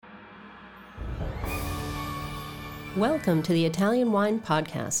Welcome to the Italian Wine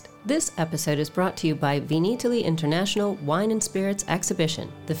Podcast. This episode is brought to you by Vinitaly International Wine and Spirits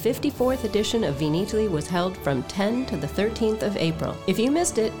Exhibition. The 54th edition of Vinitaly was held from 10 to the 13th of April. If you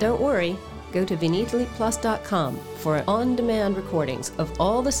missed it, don't worry. Go to vinitalyplus.com for on-demand recordings of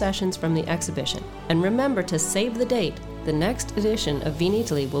all the sessions from the exhibition. And remember to save the date. The next edition of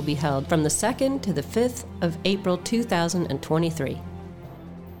Vinitaly will be held from the 2nd to the 5th of April 2023.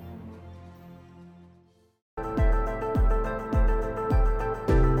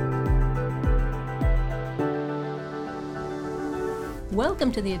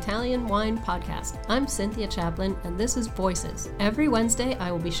 Welcome to the Italian Wine Podcast. I'm Cynthia Chaplin, and this is Voices. Every Wednesday,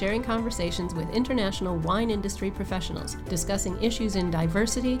 I will be sharing conversations with international wine industry professionals, discussing issues in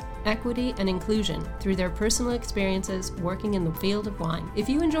diversity, equity, and inclusion through their personal experiences working in the field of wine. If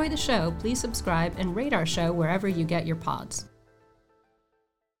you enjoy the show, please subscribe and rate our show wherever you get your pods.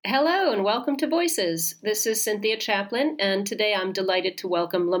 Hello and welcome to Voices. This is Cynthia Chaplin, and today I'm delighted to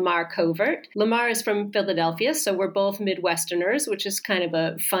welcome Lamar Covert. Lamar is from Philadelphia, so we're both Midwesterners, which is kind of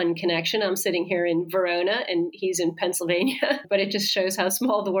a fun connection. I'm sitting here in Verona and he's in Pennsylvania, but it just shows how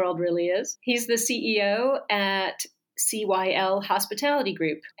small the world really is. He's the CEO at CYL Hospitality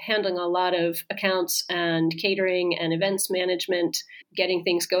Group, handling a lot of accounts and catering and events management, getting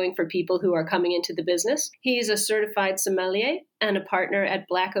things going for people who are coming into the business. He's a certified sommelier and a partner at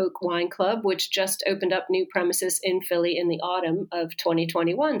Black Oak Wine Club, which just opened up new premises in Philly in the autumn of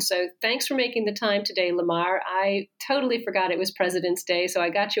 2021. So thanks for making the time today, Lamar. I totally forgot it was President's Day, so I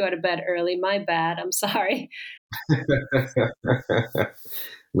got you out of bed early. My bad. I'm sorry.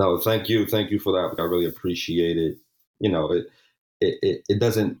 No, thank you. Thank you for that. I really appreciate it. You know, it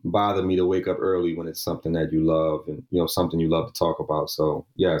doesn't bother me to wake up early when it's something that you love and, something you love to talk about. So,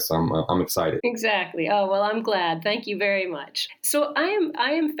 yes, I'm excited. Exactly. Oh, well, I'm glad. Thank you very much. So I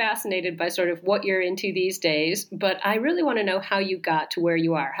am fascinated by sort of what you're into these days, but I really want to know how you got to where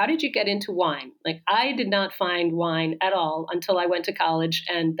you are. How did you get into wine? Like, I did not find wine at all until I went to college,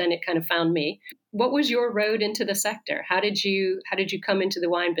 and then it kind of found me. What was your road into the sector? How did you come into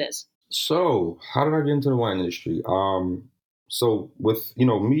the wine biz? So how did I get into the wine industry? So with,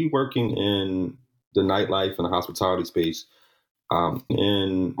 me working in the nightlife and the hospitality space,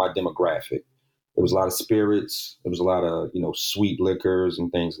 in my demographic, there was a lot of spirits. There was a lot of, sweet liquors and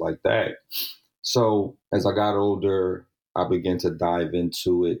things like that. So as I got older, I began to dive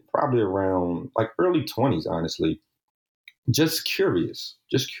into it probably around like early 20s, honestly, just curious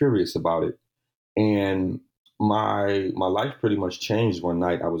about it. And my life pretty much changed one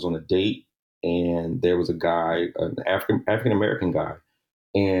night. I was on a date and there was a guy, an African American guy,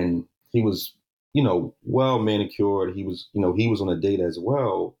 and he was, well manicured. He was on a date as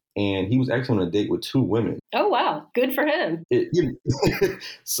well, and he was actually on a date with two women. Oh wow, good for him.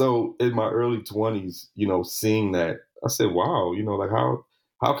 So in my early 20s, seeing that, I said, wow, like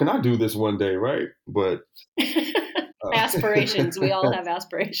how can I do this one day, right? But aspirations. We all have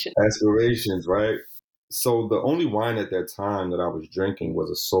aspirations. Aspirations, right? So the only wine at that time that I was drinking was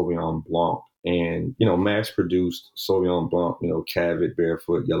a Sauvignon Blanc, and mass-produced Sauvignon Blanc, Cavit,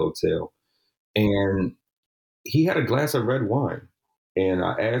 Barefoot, Yellowtail, and he had a glass of red wine, and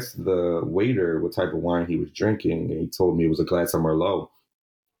I asked the waiter what type of wine he was drinking, and he told me it was a glass of Merlot.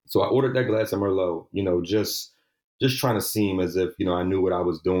 So I ordered that glass of Merlot, just trying to seem as if I knew what I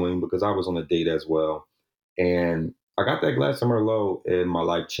was doing because I was on a date as well, and I got that glass of Merlot, and my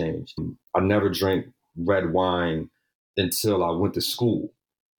life changed. I never drank red wine until I went to school.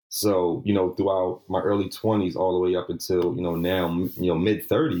 So, throughout my early 20s all the way up until, now, mid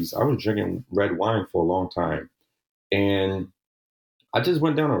 30s, I was drinking red wine for a long time. And I just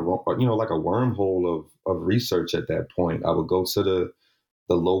went down like a wormhole of research at that point. I would go to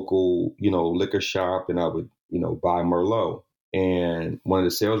the local, liquor shop, and I would, buy Merlot. And one of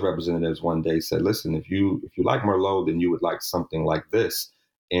the sales representatives one day said, listen, if you like Merlot, then you would like something like this.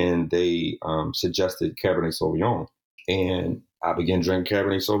 And they suggested Cabernet Sauvignon. And I began drinking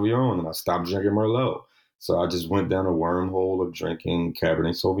Cabernet Sauvignon, and I stopped drinking Merlot. So I just went down a wormhole of drinking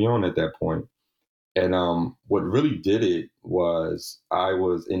Cabernet Sauvignon at that point. And what really did it was I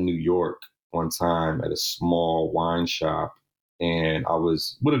was in New York one time at a small wine shop, and I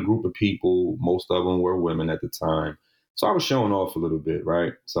was with a group of people. Most of them were women at the time. So I was showing off a little bit,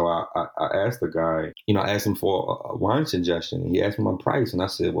 right? So I asked the guy, I asked him for a wine suggestion, and he asked me my price. And I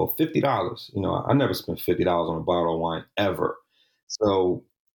said, well, $50. I never spent $50 on a bottle of wine ever. So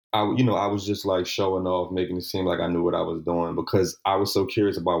I was just like showing off, making it seem like I knew what I was doing because I was so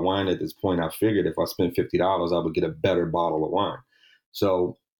curious about wine at this point. I figured if I spent $50, I would get a better bottle of wine.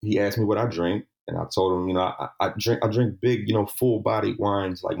 So he asked me what I drink, and I told him, I drink big, full bodied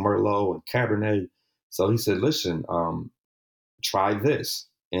wines like Merlot and Cabernet. So he said, listen, try this.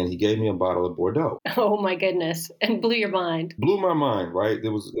 And he gave me a bottle of Bordeaux. Oh my goodness. And blew your mind. Blew my mind, right? It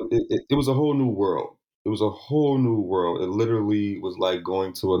was a whole new world. It was a whole new world. It literally was like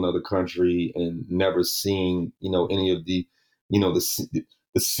going to another country and never seeing, any of the,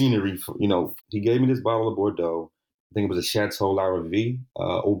 the scenery. He gave me this bottle of Bordeaux. I think it was a Chateau Larivie,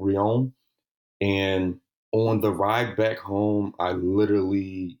 Aubryon. And on the ride back home, I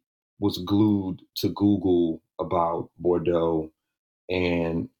literally was glued to Google about Bordeaux,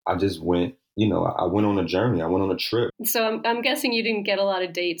 and I just went. I went on a journey. I went on a trip. So I'm guessing you didn't get a lot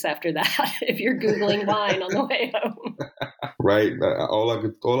of dates after that if you're Googling wine on the way home. Right. All I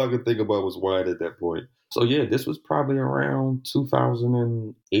could think about was wine at that point. So yeah, this was probably around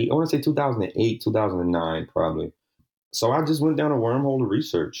 2008. I want to say 2008, 2009, probably. So I just went down a wormhole of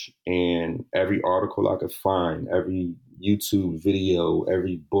research, and every article I could find, every YouTube video,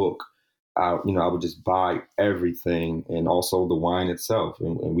 every book, I would just buy everything, and also the wine itself.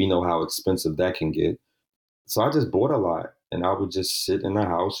 And we know how expensive that can get. So I just bought a lot, and I would just sit in the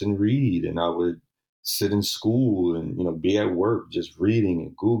house and read, and I would sit in school and be at work just reading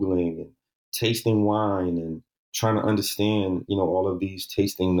and googling and tasting wine and trying to understand all of these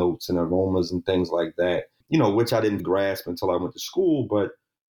tasting notes and aromas and things like that, which I didn't grasp until I went to school. But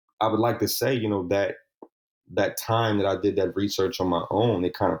I would like to say, that time that I did that research on my own,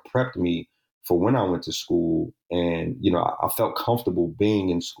 it kind of prepped me for when I went to school. And, I felt comfortable being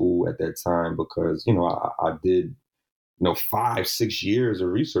in school at that time because, I did, 5, 6 years of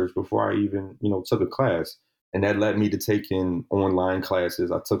research before I even, took a class. And that led me to taking online classes.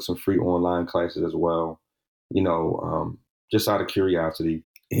 I took some free online classes as well, just out of curiosity.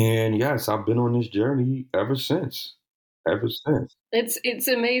 And yes, I've been on this journey ever since. Ever since. It's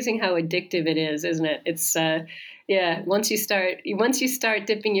amazing how addictive it is, isn't it? It's yeah. Once you start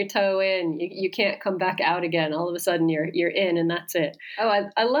dipping your toe in, you can't come back out again. All of a sudden, you're in, and that's it. Oh,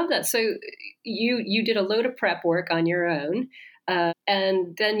 I love that. So you did a load of prep work on your own,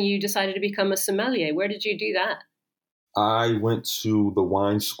 and then you decided to become a sommelier. Where did you do that? I went to the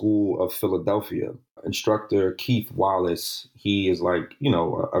wine school of Philadelphia. Instructor Keith Wallace, he is like,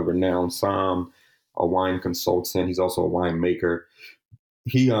 a renowned somm, a wine consultant. He's also a winemaker.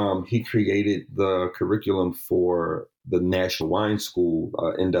 He created the curriculum for the National Wine School,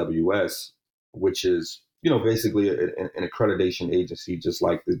 NWS, which is, basically an accreditation agency, just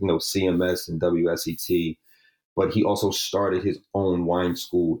like the, CMS and WSET. But he also started his own wine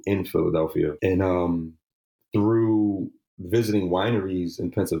school in Philadelphia. And through visiting wineries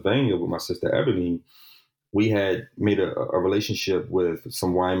in Pennsylvania with my sister Ebony, we had made a relationship with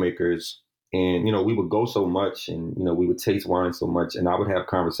some winemakers. And, we would go so much and, we would taste wine so much. And I would have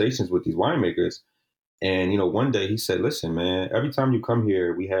conversations with these winemakers. And, one day he said, listen, man, every time you come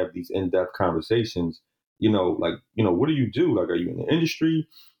here, we have these in-depth conversations, what do you do? Like, are you in the industry?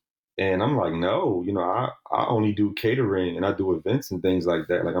 And I'm like, no, I only do catering and I do events and things like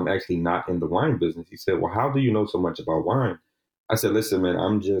that. Like, I'm actually not in the wine business. He said, well, how do you know so much about wine? I said, listen, man,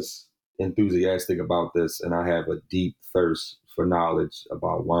 I'm just enthusiastic about this and I have a deep thirst for knowledge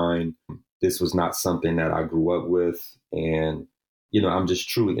about wine. This was not something that I grew up with. And, I'm just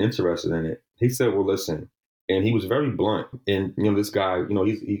truly interested in it. He said, well, listen, and he was very blunt. And, this guy,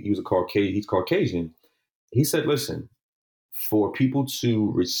 he was a Caucasian, he's Caucasian. He said, listen, for people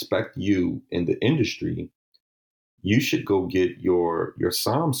to respect you in the industry, you should go get your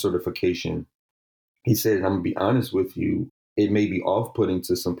SOM certification. He said, and I'm gonna be honest with you, it may be off-putting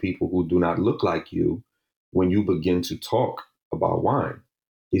to some people who do not look like you when you begin to talk about wine.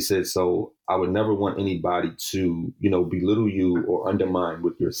 He said, so I would never want anybody to, belittle you or undermine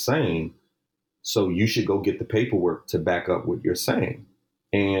what you're saying. So you should go get the paperwork to back up what you're saying.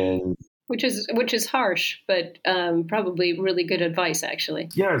 And which is harsh, but probably really good advice, actually.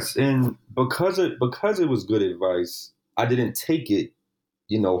 yes, and because it was good advice, I didn't take it,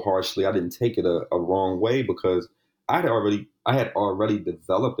 harshly. I didn't take it a wrong way because I had already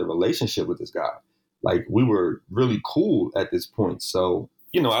developed a relationship with this guy. Like, we were really cool at this point. So,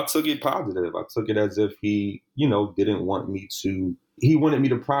 I took it positive. I took it as if he, didn't want me to. He wanted me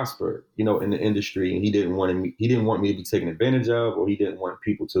to prosper, in the industry, and he didn't want me to be taken advantage of, or he didn't want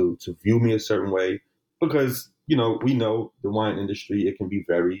people to view me a certain way because, we know the wine industry, it can be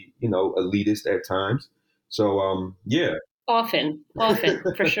very, elitist at times. So, yeah. Often,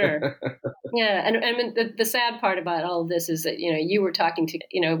 for sure. Yeah, and I mean the sad part about all of this is that you were talking to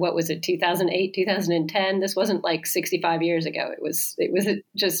what was it, 2008, 2010. This wasn't like 65 years ago. It was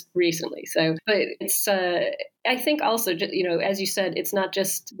just recently. So, but it's I think also as you said, it's not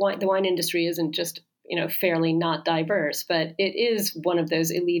just wine. The wine industry isn't just fairly not diverse, but it is one of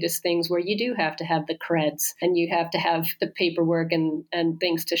those elitist things where you do have to have the creds and you have to have the paperwork and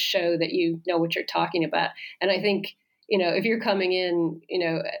things to show that you know what you're talking about. And I think, if you're coming in,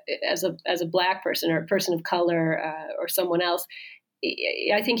 as a Black person or a person of color or someone else,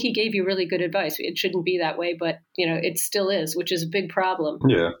 I think he gave you really good advice. It shouldn't be that way, but it still is, which is a big problem.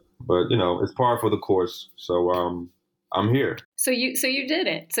 Yeah, but it's par for the course. So I'm here. So you did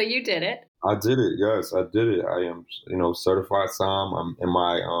it. So you did it. I did it. Yes, I did it. I am, certified Som.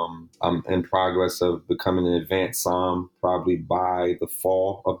 I'm in progress of becoming an advanced Som probably by the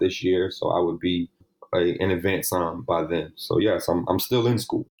fall of this year. So I would be an advanced Som by then. So yes, I'm still in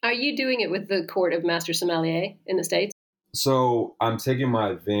school. Are you doing it with the Court of Master Sommelier in the States? So I'm taking my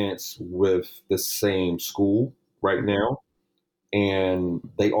advance with the same school right now, and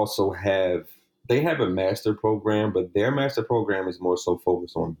they have a master program, but their master program is more so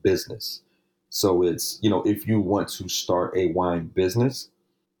focused on business. So it's, if you want to start a wine business,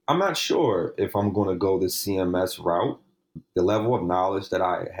 I'm not sure if I'm going to go the CMS route. The level of knowledge that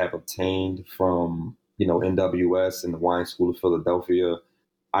I have obtained from, NWS and the Wine School of Philadelphia,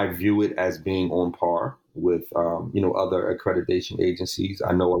 I view it as being on par with, other accreditation agencies.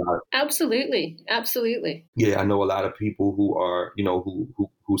 I know a lot. Absolutely. Yeah, I know a lot of people who are,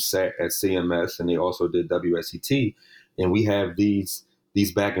 who sat at CMS and they also did WSET, and we have these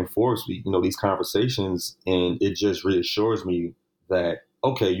back and forths, these conversations, and it just reassures me that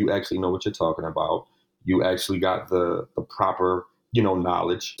okay, you actually know what you're talking about. You actually got the proper,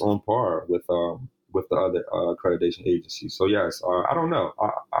 knowledge on par with the other accreditation agencies. So yes, I don't know.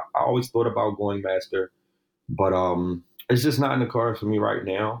 I always thought about going master, but it's just not in the cards for me right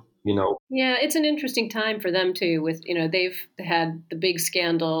now. Yeah, it's an interesting time for them too. With they've had the big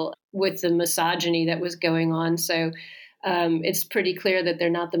scandal with the misogyny that was going on, so it's pretty clear that they're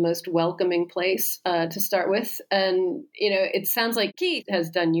not the most welcoming place to start with. And it sounds like Keith has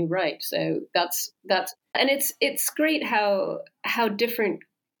done you right. So that's and it's great how different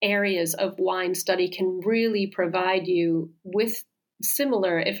areas of wine study can really provide you with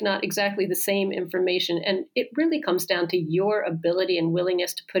similar, if not exactly the same information. And it really comes down to your ability and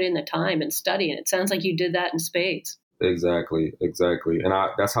willingness to put in the time and study. And it sounds like you did that in spades. Exactly. And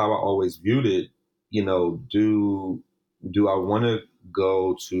that's how I always viewed it. Do I want to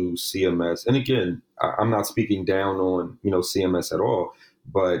go to CMS? And again, I'm not speaking down on, CMS at all,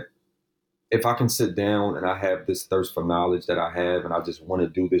 but if I can sit down and I have this thirst for knowledge that I have, and I just want to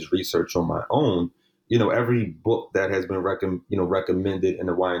do this research on my own, every book that has been recommended in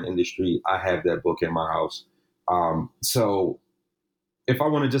the wine industry, I have that book in my house. So if I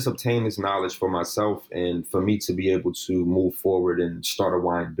want to just obtain this knowledge for myself and for me to be able to move forward and start a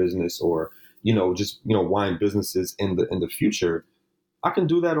wine business or, wine businesses in the future, I can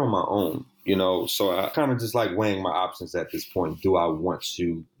do that on my own, so I kind of just like weighing my options at this point. Do I want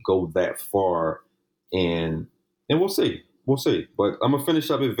to go that far? And we'll see. But I'm going to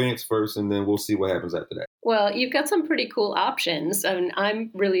finish up advanced first, and then we'll see what happens after that. Well, you've got some pretty cool options. And I'm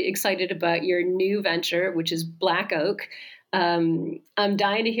really excited about your new venture, which is Black Oak. I'm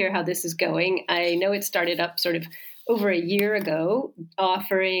dying to hear how this is going. I know it started up sort of over a year ago,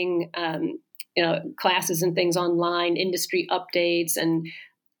 offering classes and things online, industry updates, and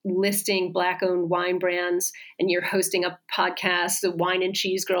listing Black-owned wine brands. And you're hosting a podcast, the Wine and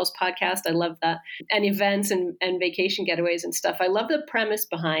Cheese Girls podcast. I love that. And events and vacation getaways and stuff. I love the premise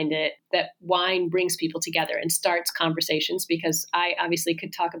behind it, that wine brings people together and starts conversations, because I obviously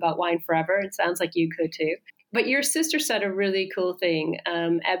could talk about wine forever. It sounds like you could too. But your sister said a really cool thing.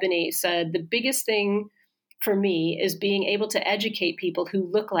 Ebony said, the biggest thing for me is being able to educate people who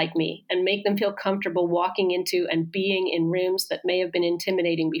look like me and make them feel comfortable walking into and being in rooms that may have been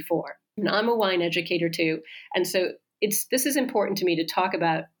intimidating before. And I'm a wine educator too. And so this is important to me to talk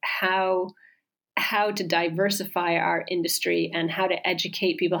about how to diversify our industry and how to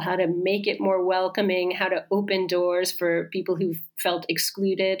educate people, how to make it more welcoming, how to open doors for people who felt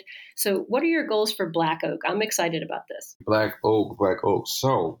excluded. So what are your goals for Black Oak? I'm excited about this. Black Oak.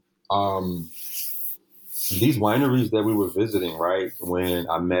 So, these wineries that we were visiting, right, when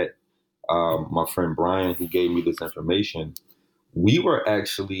I met my friend Brian, who gave me this information, we were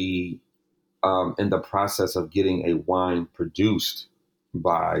actually in the process of getting a wine produced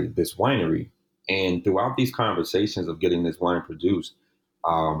by this winery. And throughout these conversations of getting this wine produced,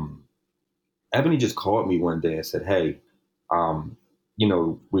 Ebony just called me one day and said, "Hey,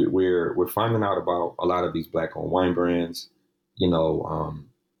 we're finding out about a lot of these Black-owned wine brands,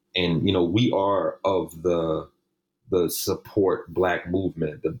 and we are of the support Black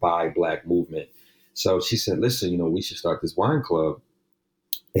movement, the buy Black movement." So she said, "Listen, we should start this wine club."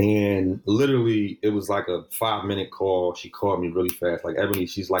 And literally, it was like a 5 minute call. She called me really fast. Like Ebony,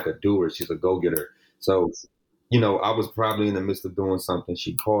 she's like a doer. She's a go getter. So, I was probably in the midst of doing something.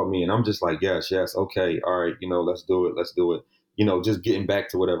 She called me, and I'm just like, yes, yes, okay, all right, let's do it, let's do it. Just getting back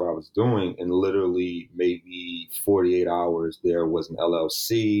to whatever I was doing, and literally maybe 48 hours, there was an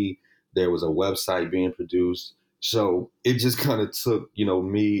LLC, there was a website being produced. So it just kind of took,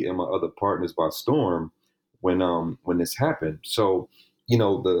 me and my other partners by storm when this happened. So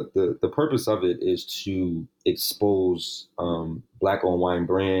the purpose of it is to expose black owned wine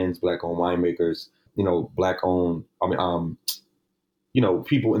brands, black owned winemakers, black owned,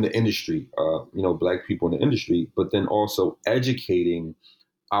 people in the industry, black people in the industry, but then also educating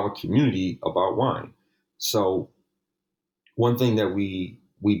our community about wine. So one thing that we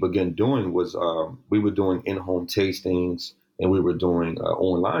began doing was we were doing in-home tastings, and we were doing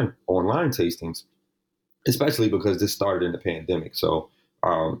online tastings, especially because this started in the pandemic. So,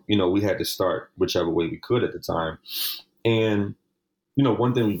 we had to start whichever way we could at the time. And,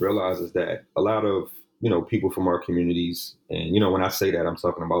 one thing we realized is that a lot of, people from our communities, and, when I say that, I'm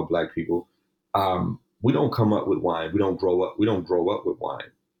talking about Black people, we don't come up with wine. We don't grow up with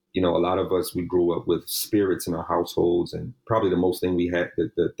wine. A lot of us, we grew up with spirits in our households, and probably the most thing we had,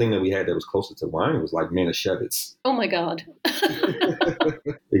 the thing that we had that was closer to wine was like Manischewitz. Oh my God.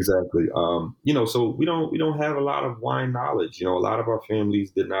 Exactly. So we don't have a lot of wine knowledge. A lot of our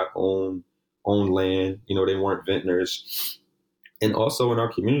families did not own land. They weren't vintners, and also in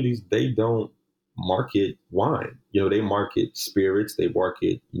our communities, they don't market wine. They market spirits. They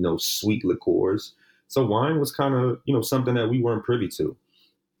market sweet liqueurs. So wine was kind of something that we weren't privy to.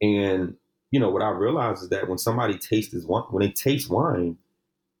 And what I realized is that when they taste wine,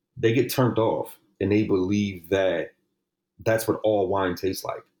 they get turned off, and they believe that that's what all wine tastes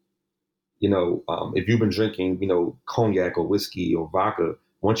like. If you've been drinking, cognac or whiskey or vodka,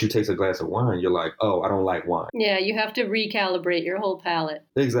 once you taste a glass of wine, you're like, oh, I don't like wine. Yeah, you have to recalibrate your whole palate.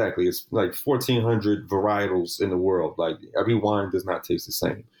 Exactly. It's like 1,400 varietals in the world. Like every wine does not taste the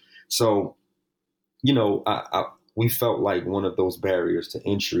same. So, we felt like one of those barriers to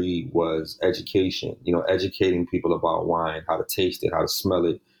entry was education, educating people about wine, how to taste it, how to smell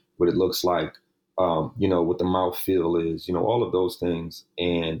it, what it looks like, what the mouthfeel is, all of those things.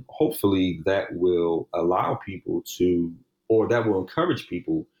 And hopefully that will allow people or that will encourage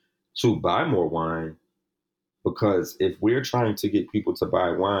people to buy more wine. Because if we're trying to get people to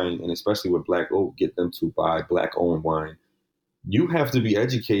buy wine, and especially with Black oak, get them to buy Black owned wine, you have to be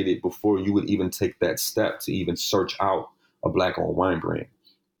educated before you would even take that step to even search out a Black owned wine brand,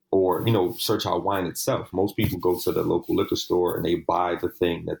 or, search out wine itself. Most people go to the local liquor store and they buy the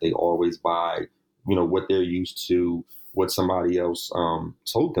thing that they always buy, what they're used to, what somebody else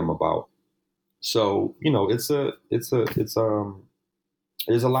told them about. So, there's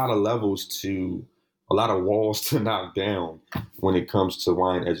a lot of levels to a lot of walls to knock down when it comes to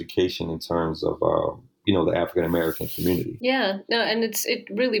wine education in terms of, the African American community. Yeah, no, and it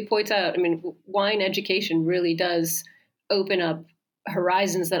really points out, I mean, wine education really does open up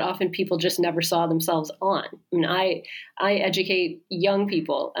horizons that often people just never saw themselves on. I mean, I educate young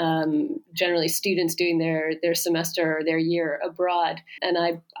people, generally students doing their semester or their year abroad, and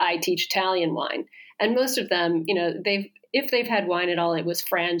I teach Italian wine. And most of them, if they've had wine at all, it was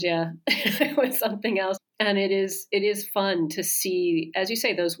Frangia, it was something else. And it is fun to see, as you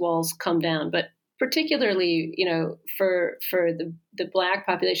say, those walls come down. But particularly, for the Black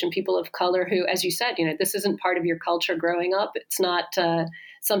population, people of color who, as you said, this isn't part of your culture growing up. It's not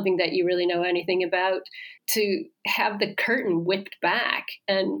something that you really know anything about. To have the curtain whipped back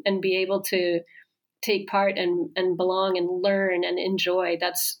and be able to take part and belong and learn and enjoy,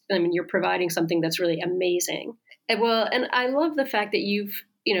 you're providing something that's really amazing. And I love the fact that you've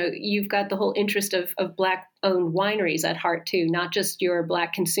got the whole interest of Black owned wineries at heart too, not just your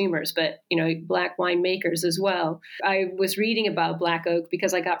Black consumers, but, Black winemakers as well. I was reading about Black Oak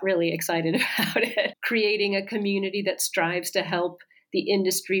because I got really excited about it, creating a community that strives to help the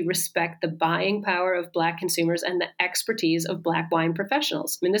industry respect the buying power of Black consumers and the expertise of Black wine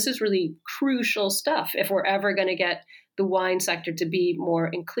professionals. I mean, this is really crucial stuff if we're ever going to get the wine sector to be more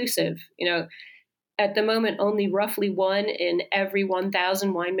inclusive. At the moment, only roughly 1 in every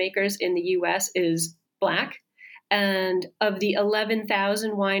 1,000 winemakers in the U.S. is Black. And of the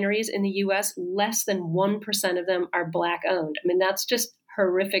 11,000 wineries in the U.S., less than 1% of them are Black owned. I mean, that's just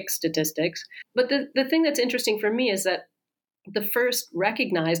horrific statistics. But the thing that's interesting for me is that the first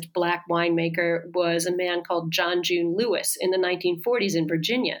recognized Black winemaker was a man called John June Lewis in the 1940s in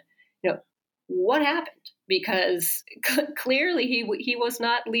Virginia. what happened? Because clearly he was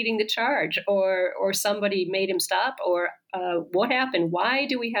not leading the charge, or somebody made him stop, or what happened? Why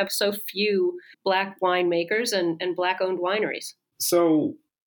do we have so few Black winemakers and Black owned wineries? So,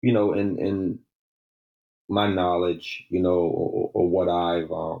 in my knowledge, or what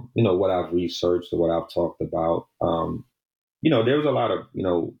what I've researched or what I've talked about, there was a lot of,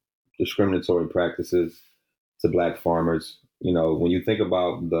 discriminatory practices to Black farmers. When you think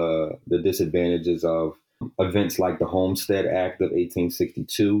about the disadvantages of events like the Homestead Act of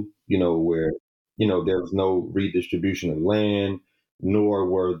 1862, where, there was no redistribution of land, nor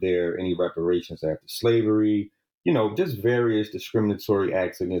were there any reparations after slavery, just various discriminatory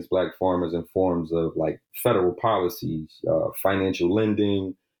acts against Black farmers in forms of like federal policies, financial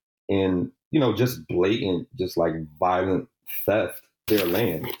lending, and, just blatant, just like violent theft of their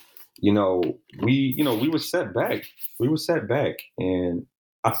land. We were set back. We were set back. And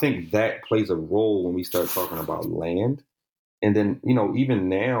I think that plays a role when we start talking about land. And then, even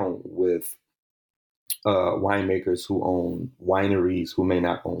now with winemakers who own wineries who may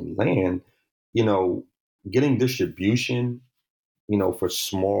not own land, you know, getting distribution, for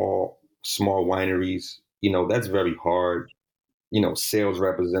small wineries, that's very hard. Sales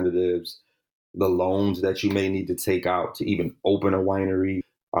representatives, the loans that you may need to take out to even open a winery,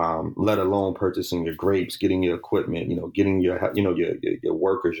 let alone purchasing your grapes, getting your equipment, getting your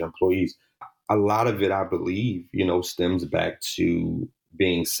workers, your employees. A lot of it, I believe, stems back to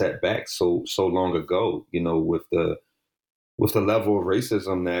being set back so long ago, with the level of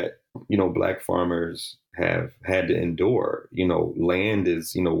racism that, Black farmers have had to endure. Land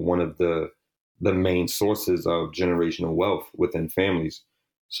is, one of the main sources of generational wealth within families.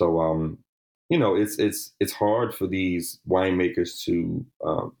 So, it's hard for these winemakers to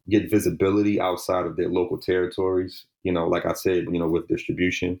get visibility outside of their local territories. Like I said, with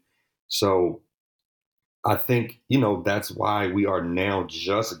distribution. So I think, that's why we are now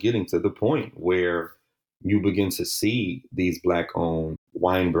just getting to the point where you begin to see these Black owned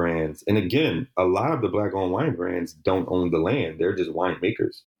wine brands. And again, a lot of the Black owned wine brands don't own the land. They're just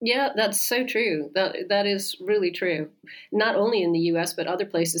winemakers. Yeah, that's so true. That is really true. Not only in the U.S. but other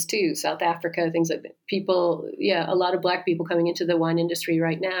places too, South Africa, things like that. People, yeah, a lot of Black people coming into the wine industry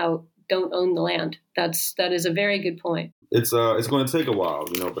right now don't own the land. That is a very good point. It's going to take a while,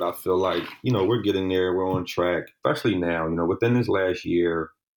 but I feel like, we're getting there. We're on track, especially now, within this last year,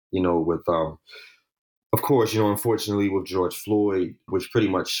 with of course, unfortunately with George Floyd, which pretty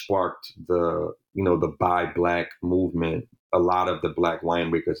much sparked the Buy Black movement. A lot of the Black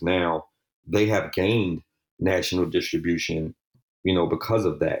winemakers now, they have gained national distribution, because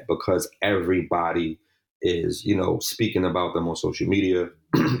of that, because everybody is, speaking about them on social media.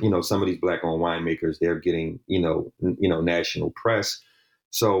 Some of these Black owned winemakers, they're getting, national press.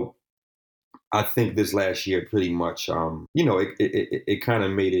 So I think this last year pretty much, it kind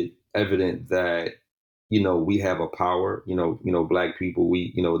of made it evident that, we have a power, Black people,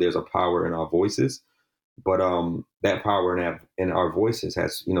 there's a power in our voices, but that power in our voices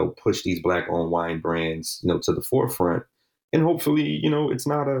has, pushed these Black owned wine brands, to the forefront. And hopefully,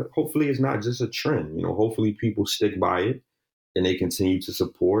 hopefully it's not just a trend, hopefully people stick by it and they continue to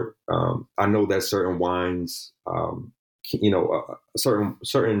support. I know that certain wines,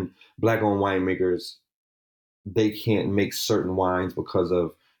 certain Black owned winemakers, they can't make certain wines because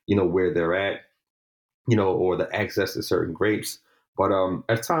of, where they're at, or the access to certain grapes. But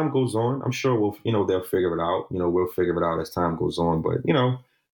as time goes on, I'm sure they'll figure it out. We'll figure it out as time goes on. But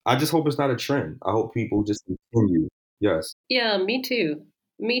I just hope it's not a trend. I hope people just continue. Yes. Yeah, me too.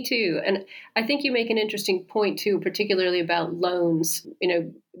 Me too. And I think you make an interesting point too, particularly about loans,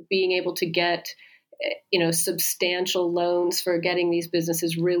 being able to get, substantial loans for getting these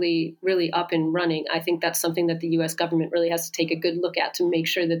businesses really, really up and running. I think that's something that the US government really has to take a good look at to make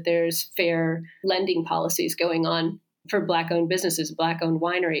sure that there's fair lending policies going on for Black owned businesses, Black owned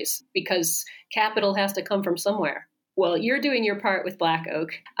wineries, because capital has to come from somewhere. Well, you're doing your part with Black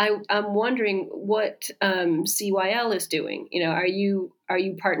Oak. I'm wondering what CYL is doing. Are you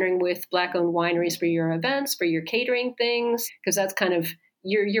partnering with Black-owned wineries for your events, for your catering things? Because that's kind of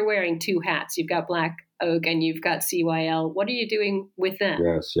you're wearing two hats. You've got Black Oak and you've got CYL. What are you doing with them?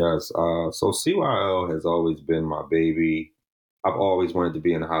 Yes, yes. So CYL has always been my baby. I've always wanted to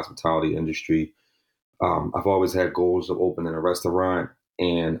be in the hospitality industry. I've always had goals of opening a restaurant,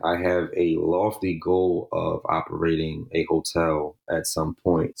 and I have a lofty goal of operating a hotel at some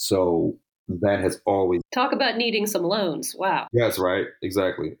point. So that has always talk about needing some loans. Wow. Yes, right.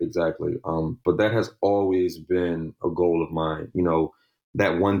 Exactly, exactly. But that has always been a goal of mine.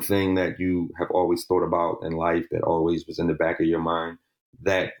 That one thing that you have always thought about in life that always was in the back of your mind.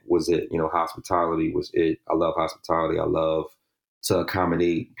 that was it. Hospitality was it. I love hospitality. I love to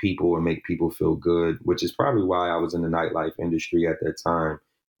accommodate people and make people feel good, which is probably why I was in the nightlife industry at that time,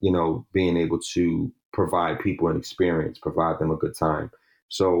 being able to provide people an experience, provide them a good time.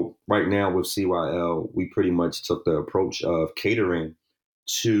 So right now with CYL, we pretty much took the approach of catering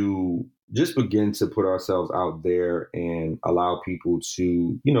to just begin to put ourselves out there and allow people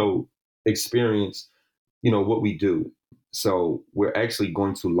to, experience, what we do. So we're actually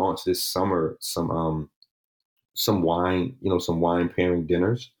going to launch this summer some wine, some wine pairing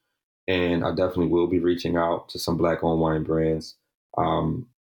dinners, and I definitely will be reaching out to some Black-owned wine brands.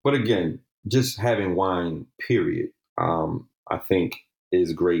 But again, just having wine, period, I think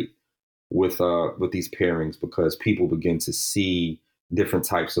is great with these pairings because people begin to see different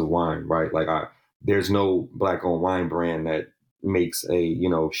types of wine, right? Like there's no Black-owned wine brand that makes a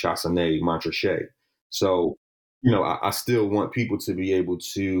Chardonnay Montrachet. So I still want people to be able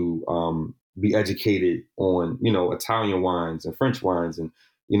to be educated on Italian wines and French wines and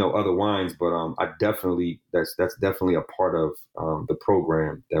other wines. But I definitely that's definitely a part of the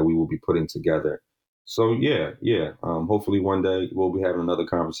program that we will be putting together. So yeah. Hopefully one day we'll be having another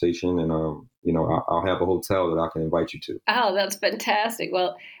conversation, and I'll have a hotel that I can invite you to. Oh, that's fantastic.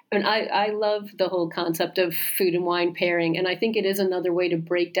 Well, and I love the whole concept of food and wine pairing, and I think it is another way to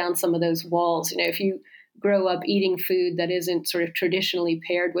break down some of those walls. If you grow up eating food that isn't sort of traditionally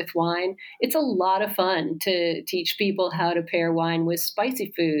paired with wine, it's a lot of fun to teach people how to pair wine with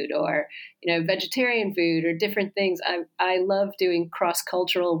spicy food or vegetarian food or different things. I love doing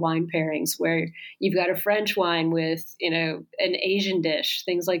cross-cultural wine pairings where you've got a French wine with an Asian dish,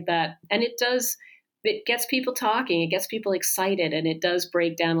 things like that, and it gets people talking, it gets people excited, and it does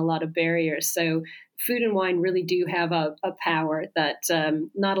break down a lot of barriers. So food and wine really do have a power that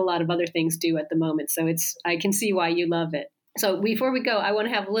not a lot of other things do at the moment. So I can see why you love it. So before we go, I want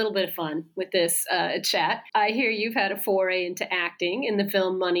to have a little bit of fun with this chat. I hear you've had a foray into acting in the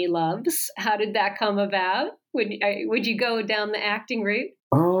film Money Loves. How did that come about? Would you go down the acting route?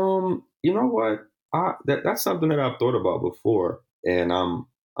 You know what? That's something that I've thought about before, and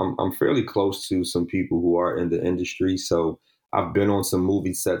I'm fairly close to some people who are in the industry, so I've been on some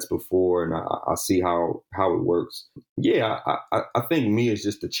movie sets before, and I see how it works. Yeah, I think me is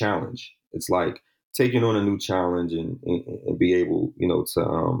just a challenge. It's like taking on a new challenge and be able,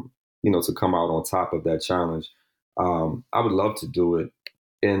 to come out on top of that challenge. I would love to do it,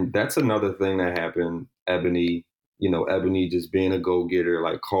 and that's another thing that happened. Ebony just being a go getter,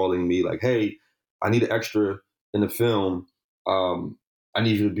 like calling me, like, "Hey, I need an extra in the film. I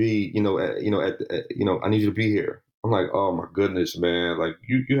need you to be, I need you to be here." I'm like, "Oh my goodness, man! Like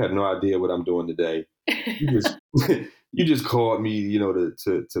you had no idea what I'm doing today. You just you just called me,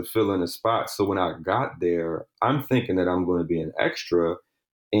 to fill in a spot." So when I got there, I'm thinking that I'm going to be an extra,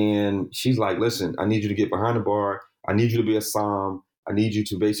 and she's like, "Listen, I need you to get behind the bar. I need you to be a som. I need you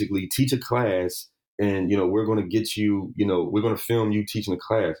to basically teach a class, and we're going to get you. We're going to film you teaching a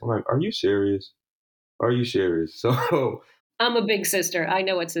class." I'm like, "Are you serious? Are you serious?" So I'm a big sister. I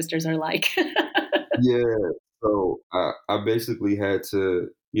know what sisters are like. yeah. So I basically had to,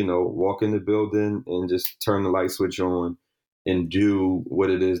 walk in the building and just turn the light switch on and do what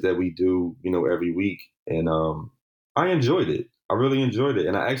it is that we do, every week. And I enjoyed it. I really enjoyed it.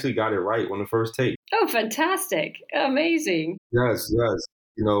 And I actually got it right on the first take. Oh, fantastic. Amazing. Yes.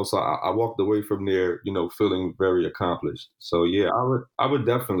 So I walked away from there, feeling very accomplished. So yeah, I would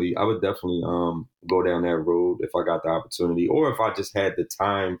definitely go down that road if I got the opportunity, or if I just had the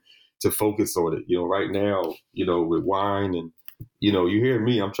time to focus on it. Right now, with wine and you hear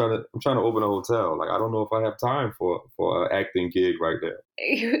me, I'm trying to open a hotel. Like I don't know if I have time for an acting gig right now.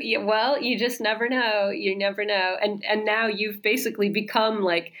 Yeah, well, you just never know. You never know. And now you've basically become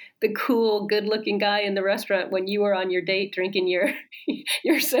like the cool, good-looking guy in the restaurant when you were on your date drinking your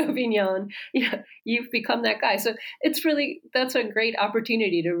your Sauvignon. Yeah, you've become that guy. So that's a great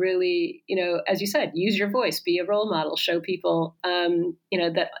opportunity to really, as you said, use your voice, be a role model, show people,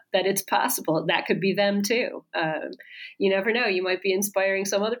 that it's possible. That could be them too. You never know. You might be inspiring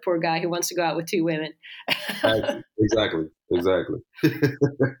some other poor guy who wants to go out with two women. Exactly.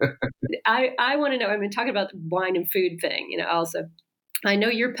 I want to know. I mean, talking about the wine and food thing, also, I know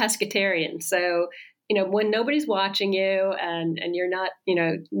you're pescatarian. So, when nobody's watching you and you're not,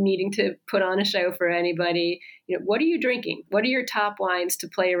 needing to put on a show for anybody, what are you drinking? What are your top wines to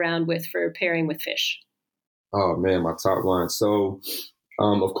play around with for pairing with fish? Oh man, my top line. So,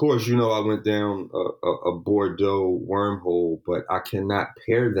 of course, I went down a Bordeaux wormhole, but I cannot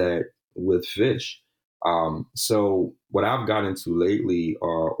pair that with fish. So what I've got into lately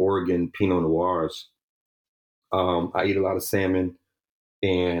are Oregon Pinot Noirs. I eat a lot of salmon.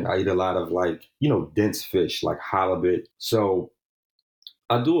 and I eat a lot of like, dense fish like halibut. So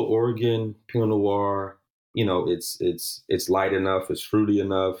I do an Oregon Pinot Noir. It's light enough, it's fruity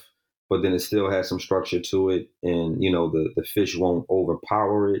enough, but then it still has some structure to it, and the fish won't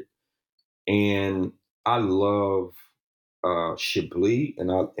overpower it. And I love Chablis,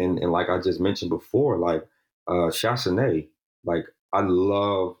 and like I just mentioned before, like Chassenay. Like I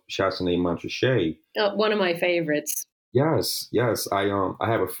love Chassenay Montrachet. One of my favorites. Yes, yes. I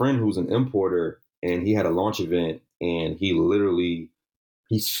have a friend who's an importer, and he had a launch event, and he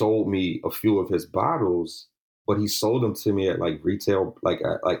sold me a few of his bottles, but he sold them to me at like retail, like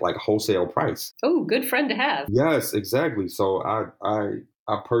wholesale price. Oh, good friend to have. Yes, exactly. So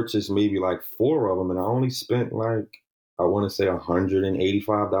I purchased maybe like four of them, and I only spent like, I want to say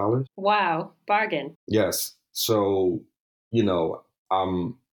 $185. Wow, bargain. Yes. So, you know,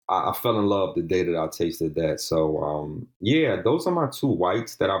 um, I fell in love the day that I tasted that. So, yeah, those are my two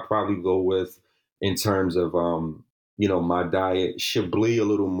whites that I probably go with in terms of, my diet. Chablis a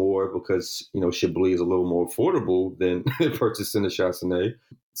little more because, Chablis is a little more affordable than purchasing a Chardonnay.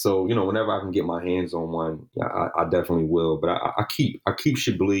 So, whenever I can get my hands on one, yeah, I definitely will. But I keep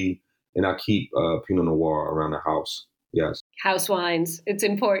Chablis and I keep Pinot Noir around the house. Yes. House wines, it's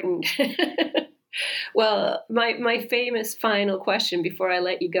important. Well, my famous final question before I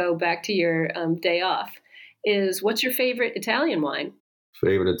let you go back to your day off is, what's your favorite Italian wine?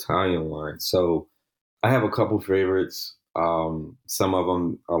 Favorite Italian wine. So I have a couple favorites. Some of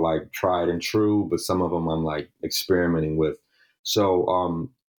them are like tried and true, but some of them I'm like experimenting with. So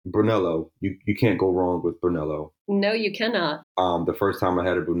Brunello, you can't go wrong with Brunello. No, you cannot. The first time I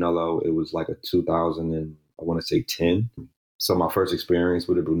had a Brunello, it was like a 2000 and I want to say 10. So my first experience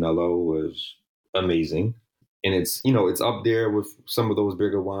with a Brunello was amazing, and it's up there with some of those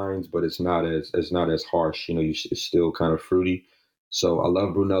bigger wines, but it's not as harsh. It's still kind of fruity. So I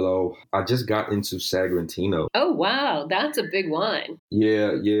love Brunello. I just got into Sagrantino. Oh, wow, that's a big wine.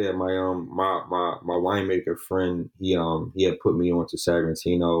 Yeah, yeah. My winemaker friend, he had put me onto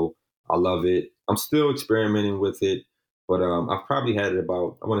Sagrantino. I love it. I'm still experimenting with it, but I've probably had it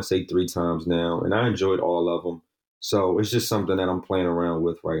about, I want to say, three times now, and I enjoyed all of them. So it's just something that I'm playing around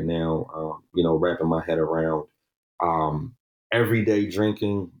with right now. Wrapping my head around. Um, Everyday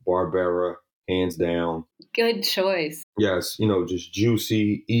drinking, Barbera, hands down. Good choice. Yes, just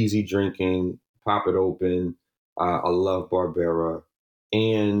juicy, easy drinking. Pop it open. I love Barbera,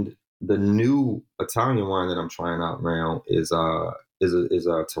 and the new Italian wine that I'm trying out now is a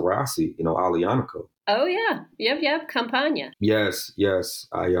Terrassi, Alianico. Oh, yeah. Yep, yep. Campagna. Yes, yes.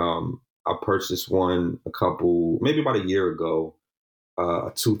 I purchased one maybe about a year ago,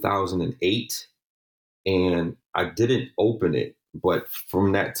 2008, and I didn't open it. But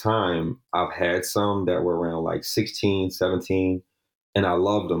from that time, I've had some that were around like 16, 17, and I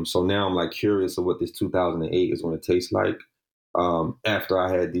loved them. So now I'm like curious of what this 2008 is going to taste like. After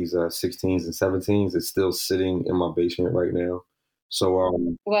I had these 16s and 17s, it's still sitting in my basement right now.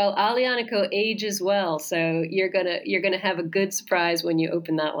 So Well, Alianico ages well, so you're gonna have a good surprise when you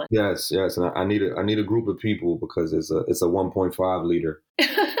open that one. yes, yes, and I need a group of people because it's a 1.5 liter.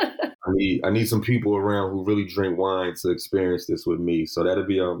 I need some people around who really drink wine to experience this with me. So that'll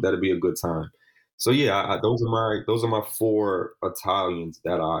be a good time. So yeah, those are my four Italians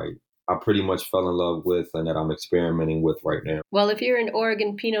that I pretty much fell in love with and that I'm experimenting with right now. Well, if you're an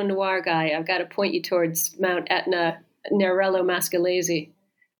Oregon Pinot Noir guy, I've got to point you towards Mount Etna Nerello Mascalese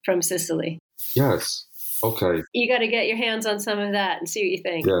from Sicily. Yes. Okay. You got to get your hands on some of that and see what you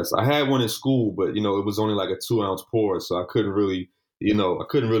think. Yes, I had one in school, but it was only like a 2 ounce pour, so I couldn't really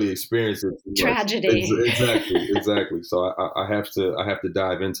experience it too much. Tragedy. Exactly, exactly. So I have to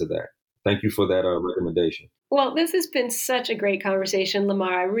dive into that. Thank you for that recommendation. Well, this has been such a great conversation,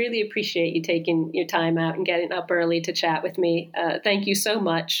 Lamar. I really appreciate you taking your time out and getting up early to chat with me. Thank you so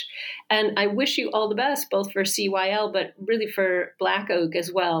much. And I wish you all the best, both for CYL, but really for Black Oak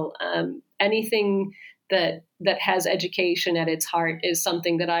as well. Anything that has education at its heart is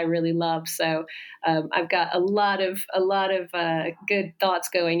something that I really love. So I've got a lot of good thoughts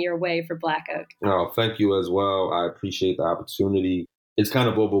going your way for Black Oak. Oh, thank you as well. I appreciate the opportunity. It's kind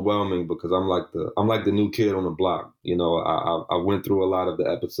of overwhelming because I'm like the new kid on the block. I went through a lot of the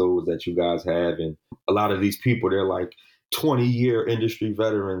episodes that you guys have, and a lot of these people, they're like 20-year industry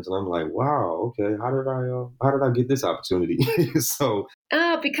veterans, and I'm like, wow, okay, how did I get this opportunity? So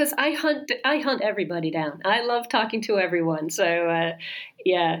Because I hunt everybody down. I love talking to everyone. So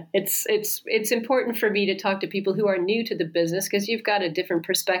yeah, it's important for me to talk to people who are new to the business because you've got a different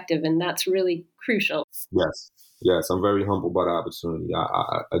perspective, and that's really crucial. yes. Yes, I'm very humbled by the opportunity.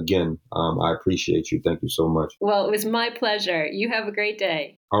 I appreciate you. Thank you so much. Well, it was my pleasure. You have a great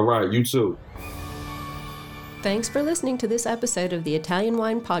day. All right, you too. Thanks for listening to this episode of the Italian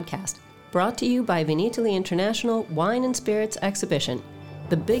Wine Podcast, brought to you by Vinitaly International Wine and Spirits Exhibition,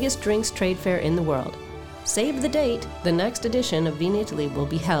 the biggest drinks trade fair in the world. Save the date. The next edition of Vinitaly will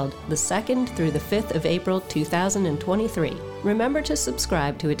be held the 2nd through the 5th of April 2023. Remember to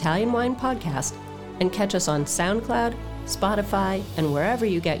subscribe to Italian Wine Podcast and catch us on SoundCloud, Spotify, and wherever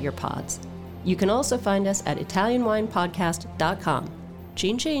you get your pods. You can also find us at ItalianWinePodcast.com.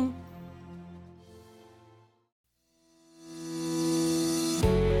 Chin chin!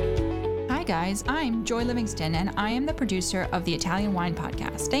 Hi guys, I'm Joy Livingston and I am the producer of the Italian Wine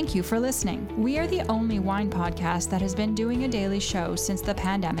Podcast. Thank you for listening. We are the only wine podcast that has been doing a daily show since the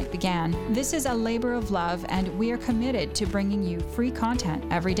pandemic began. This is a labor of love and we are committed to bringing you free content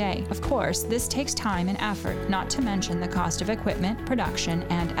every day. Of course, this takes time and effort, not to mention the cost of equipment, production,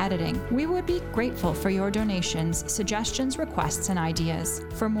 and editing. We would be grateful for your donations, suggestions, requests, and ideas.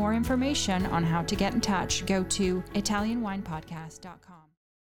 For more information on how to get in touch, go to ItalianWinePodcast.com.